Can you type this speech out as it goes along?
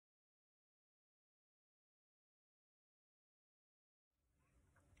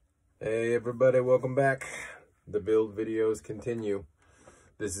Hey everybody, welcome back. The build videos continue.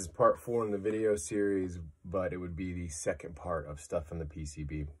 This is part 4 in the video series, but it would be the second part of stuff in the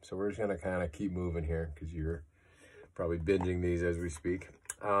PCB. So we're just gonna kind of keep moving here because you're probably binging these as we speak.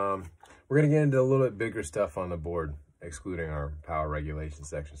 We're gonna get into a little bit bigger stuff on the board, excluding our power regulation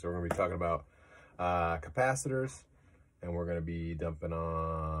section. So we're gonna be talking about capacitors, and we're gonna be dumping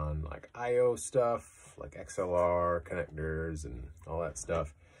on like IO stuff, like XLR connectors and all that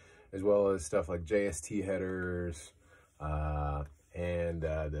stuff, as well as stuff like JST headers and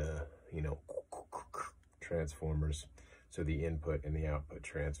the transformers. So the input and the output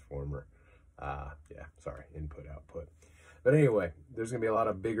transformer. Input output. But anyway, there's gonna be a lot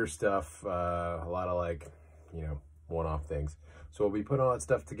of bigger stuff, a lot of like one-off things. So we'll be putting all that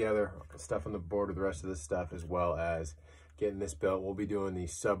stuff together, stuff on the board with the rest of this stuff, as well as getting this built. We'll be doing the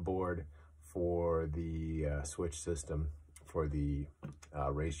subboard for the switch system for the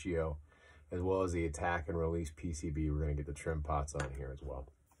ratio, as well as the attack and release PCB. We're gonna get the trim pots on here as well.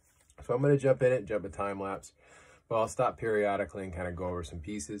 So I'm gonna jump in a time lapse, but I'll stop periodically and kind of go over some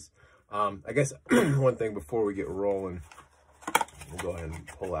pieces. I guess one thing before we get rolling, we'll go ahead and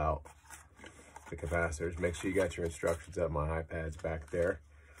pull out the capacitors. Make sure you got your instructions up. My iPad's back there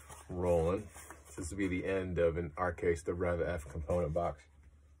rolling. So this will be the end of, in our case, the RevF component box.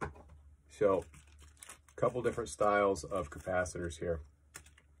 So a couple different styles of capacitors here.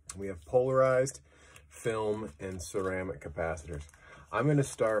 We have polarized, film, and ceramic capacitors. I'm going to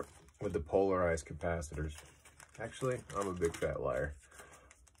start with the polarized capacitors. Actually, I'm a big fat liar.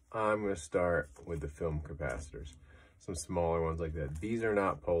 I'm going to start with the film capacitors. Some smaller ones like that. These are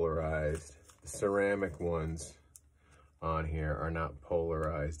not polarized. The ceramic ones on here are not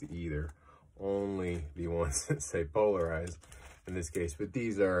polarized either. Only the ones that say polarized in this case. But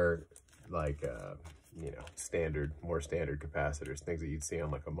these are like, more standard capacitors, things that you'd see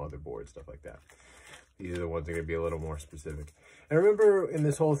on like a motherboard, stuff like that. These are the ones that are going to be a little more specific. And remember, in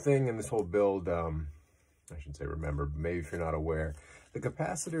this whole thing, in this whole build, I shouldn't say remember, but maybe if you're not aware, the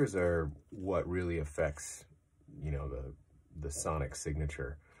capacitors are what really affects, the sonic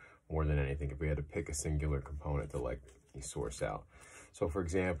signature more than anything. If we had to pick a singular component to like source out. So for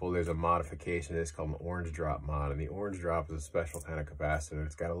example, there's a modification of this called an orange drop mod, and the orange drop is a special kind of capacitor.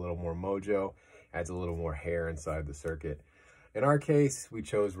 It's got a little more mojo, adds a little more hair inside the circuit. In our case, we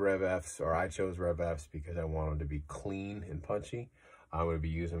chose RevFs, or I chose RevFs because I want them to be clean and punchy. I'm going to be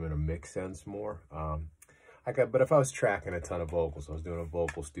using them in a mix sense more. But if I was tracking a ton of vocals, I was doing a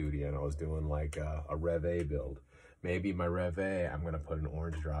vocal studio and I was doing like a Rev A build, maybe my Rev A, I'm going to put an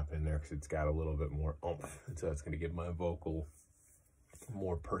orange drop in there because it's got a little bit more oomph. And so it's going to give my vocal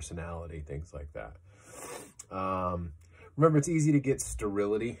more personality, things like that. Remember, it's easy to get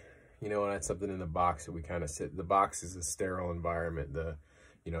sterility, and that's something in the box that we kind of sit. The box is a sterile environment. The,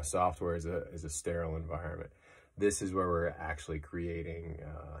 software is a sterile environment. This is where we're actually creating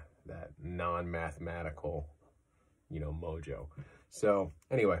that non-mathematical, mojo. So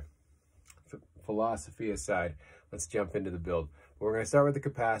anyway, philosophy aside, let's jump into the build. We're going to start with the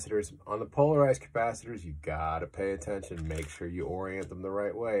capacitors. On the polarized capacitors, you got to pay attention. Make sure you orient them the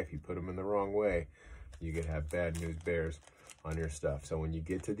right way. If you put them in the wrong way, you could have bad news bears on your stuff. So when you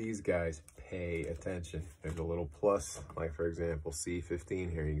get to these guys, pay attention. There's a little plus, like for example,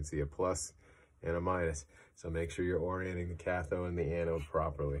 C15 here. You can see a plus and a minus. So make sure you're orienting the cathode and the anode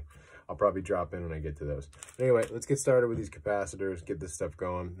properly. I'll probably drop in when I get to those. Anyway, let's get started with these capacitors, get this stuff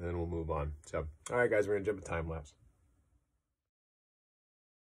going, and then we'll move on. So, all right, guys, we're going to jump a time lapse.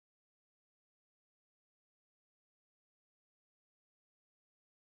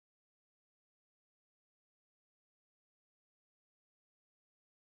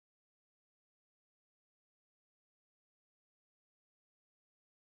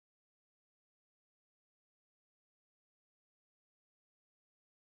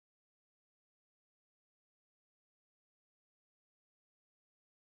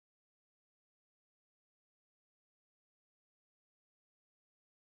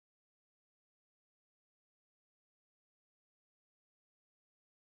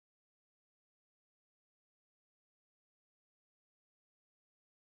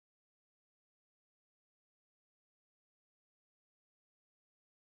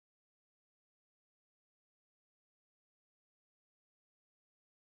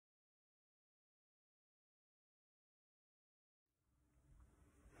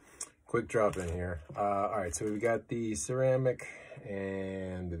 Quick drop in here. All right, so we got the ceramic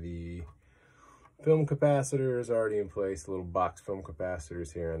and the film capacitors already in place, the little box film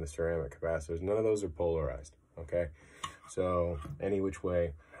capacitors here and the ceramic capacitors. None of those are polarized, okay? So any which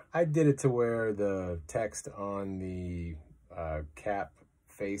way. I did it to where the text on the cap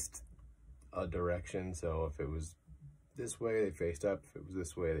faced a direction. So if it was this way, they faced up. If it was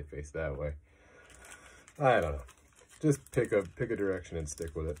this way, they faced that way. I don't know. Just pick a direction and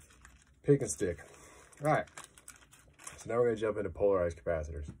stick with it. Pick and stick. All right. So now we're going to jump into polarized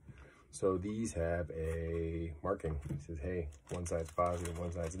capacitors. So these have a marking. It says, hey, one side's positive,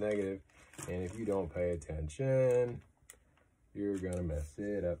 one side's negative. And if you don't pay attention, you're going to mess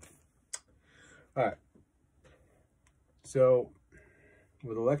it up. All right. So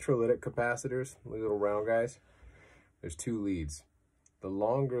with electrolytic capacitors, little round guys, there's two leads. The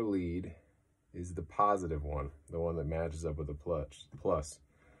longer lead is the positive one, the one that matches up with the plus.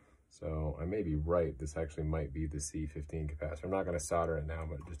 So I may be right. This actually might be the C15 capacitor. I'm not going to solder it now,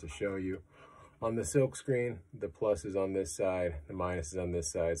 but just to show you, on the silk screen, the plus is on this side, the minus is on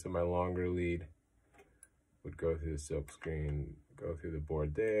this side. So my longer lead would go through the silk screen, go through the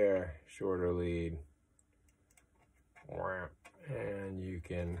board there, shorter lead, and you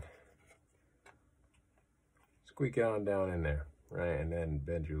can squeak it on down in there, right? And then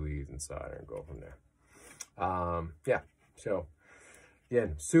bend your leads and solder and go from there. Yeah, so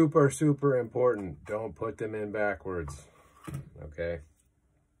again, super, super important. Don't put them in backwards, okay?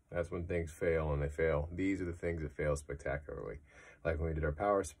 That's when things fail, and they fail. These are the things that fail spectacularly. Like when we did our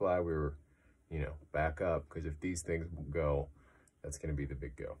power supply, we were, back up, because if these things go, that's going to be the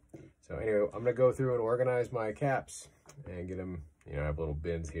big go. So anyway, I'm going to go through and organize my caps and get them, I have little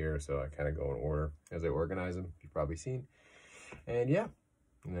bins here, so I kind of go in order as I organize them. You've probably seen. And yeah,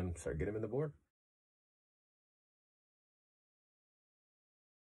 and then start getting them in the board.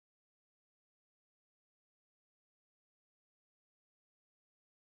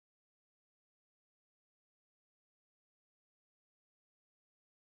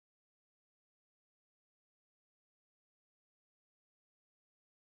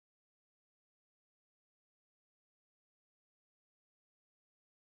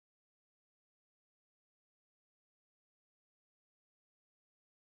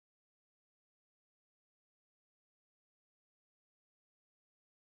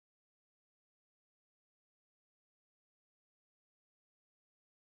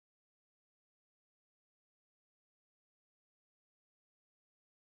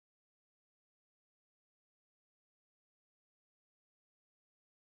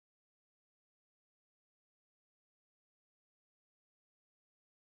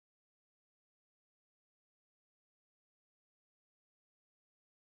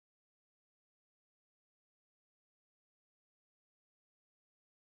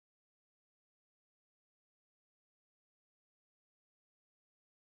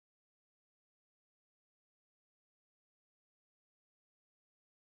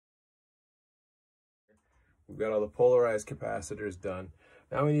 We've got all the polarized capacitors done.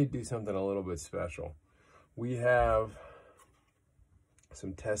 Now we need to do something a little bit special. We have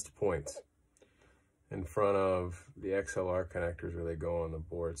some test points in front of the XLR connectors where they go on the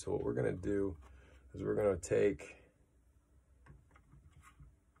board. So what we're going to do is we're going to take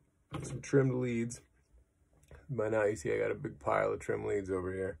some trimmed leads. By now you see I got a big pile of trim leads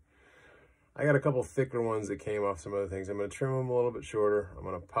over here. I got a couple thicker ones that came off some other things. I'm going to trim them a little bit shorter. I'm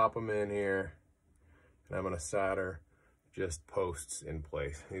going to pop them in here, and I'm going to solder just posts in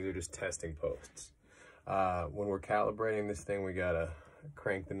place. These are just testing posts. When we're calibrating this thing, we got to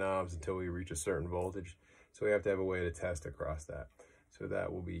crank the knobs until we reach a certain voltage. So we have to have a way to test across that. So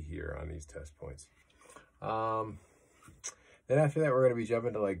that will be here on these test points. Then after that, we're going to be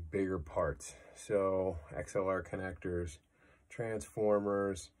jumping to like bigger parts. So XLR connectors,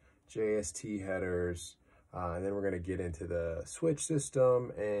 transformers, JST headers, and then we're going to get into the switch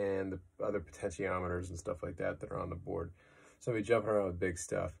system and the other potentiometers and stuff like that that are on the board. So we'll be jumping around with big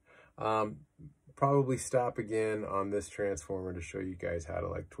stuff. Probably stop again on this transformer to show you guys how to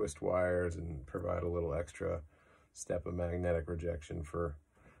like twist wires and provide a little extra step of magnetic rejection for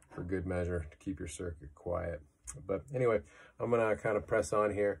good measure to keep your circuit quiet. But anyway, I'm going to kind of press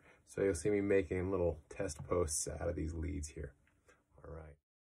on here. So you'll see me making little test posts out of these leads here. All right.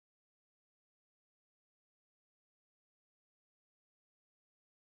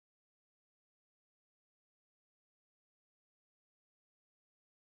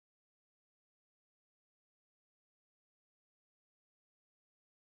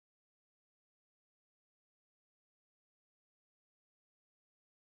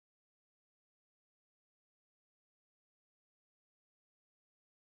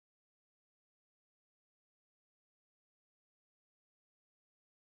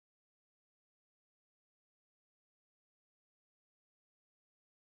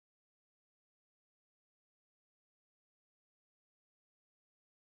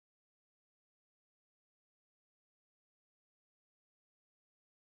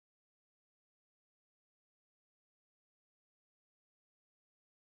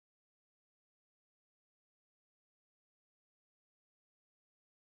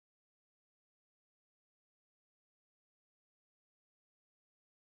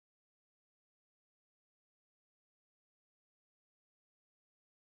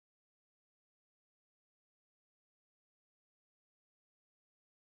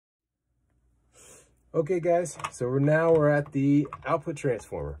 Okay guys, so we're at the output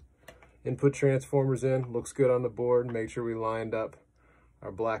transformer. Input transformer's in, looks good on the board. Make sure we lined up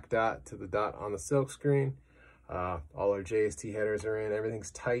our black dot to the dot on the silk screen. All our JST headers are in,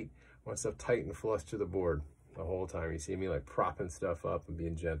 everything's tight. I want stuff tight and flush to the board the whole time. You see me like propping stuff up and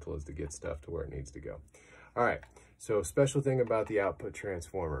being gentle as to get stuff to where it needs to go. All right, so special thing about the output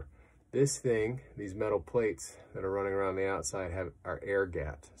transformer. This thing, these metal plates that are running around the outside are air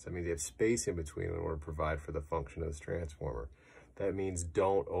gapped. So that means they have space in between in order to provide for the function of this transformer. That means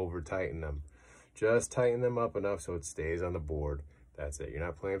don't over tighten them. Just tighten them up enough so it stays on the board. That's it. You're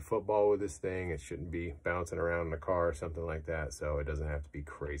not playing football with this thing. It shouldn't be bouncing around in the car or something like that. So it doesn't have to be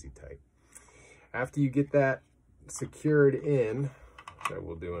crazy tight. After you get that secured in, that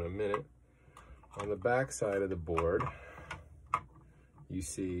we'll do in a minute, on the back side of the board, you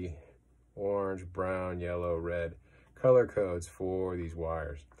see orange, brown, yellow, red color codes for these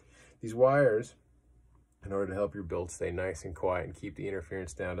wires. These wires, in order to help your build stay nice and quiet and keep the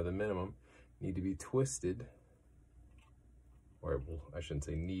interference down to the minimum, need to be twisted, or I shouldn't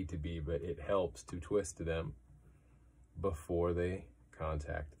say need to be, but it helps to twist them before they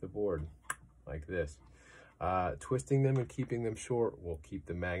contact the board, like this. Twisting them and keeping them short will keep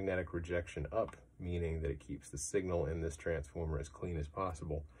the magnetic rejection up, meaning that it keeps the signal in this transformer as clean as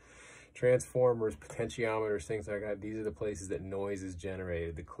possible. Transformers, potentiometers, things like that, these are the places that noise is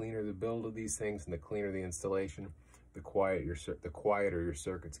generated. The cleaner the build of these things and the cleaner the installation, the quieter your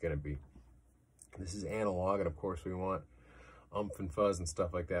circuit's going to be. This is analog, and of course we want umph and fuzz and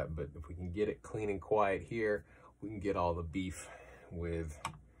stuff like that, but if we can get it clean and quiet here, we can get all the beef with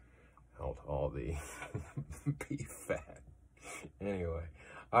all the beef fat. Anyway,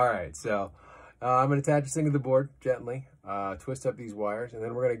 all right, so I'm going to attach this thing to the board gently, twist up these wires, and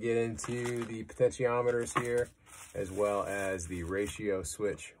then we're going to get into the potentiometers here, as well as the ratio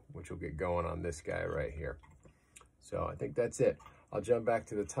switch, which will get going on this guy right here. So I think that's it. I'll jump back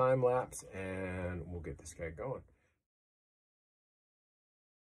to the time lapse and we'll get this guy going.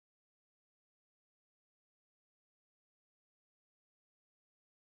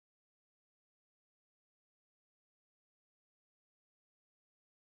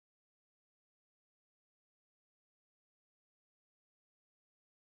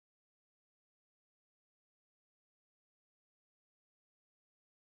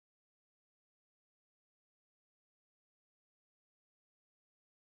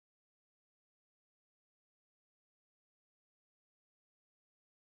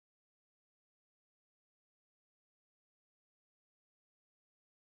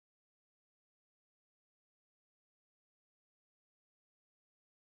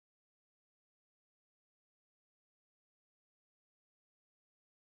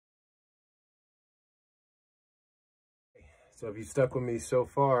 So if you've stuck with me so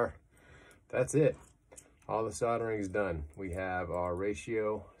far, that's it. All the soldering is done. We have our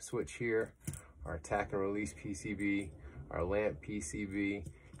ratio switch here, our attack and release PCB, our lamp PCB,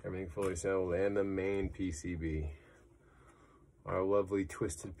 everything fully assembled, and the main PCB. Our lovely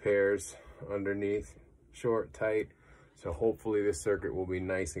twisted pairs underneath, short, tight. So hopefully this circuit will be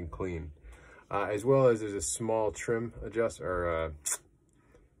nice and clean. As well as there's a small trim adjuster,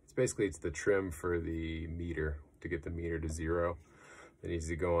 it's the trim for the meter, to get the meter to 0. It needs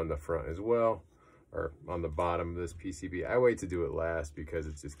to go on the front as well, or on the bottom of this PCB. I wait to do it last because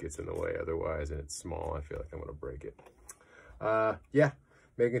it just gets in the way otherwise, and it's small. I feel like I'm gonna break it. Yeah,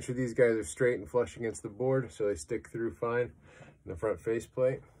 making sure these guys are straight and flush against the board so they stick through fine in the front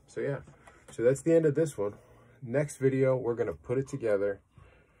faceplate. So yeah, so that's the end of this one. Next video, we're gonna put it together,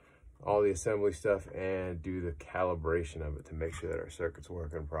 all the assembly stuff, and do the calibration of it to make sure that our circuit's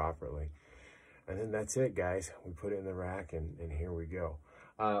working properly. And then that's it, guys. We put it in the rack, and here we go.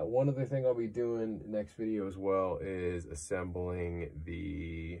 One other thing I'll be doing next video as well is assembling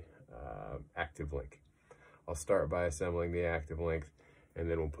the active link. I'll start by assembling the active link, and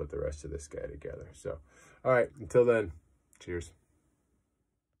then we'll put the rest of this guy together. So, all right, until then, cheers.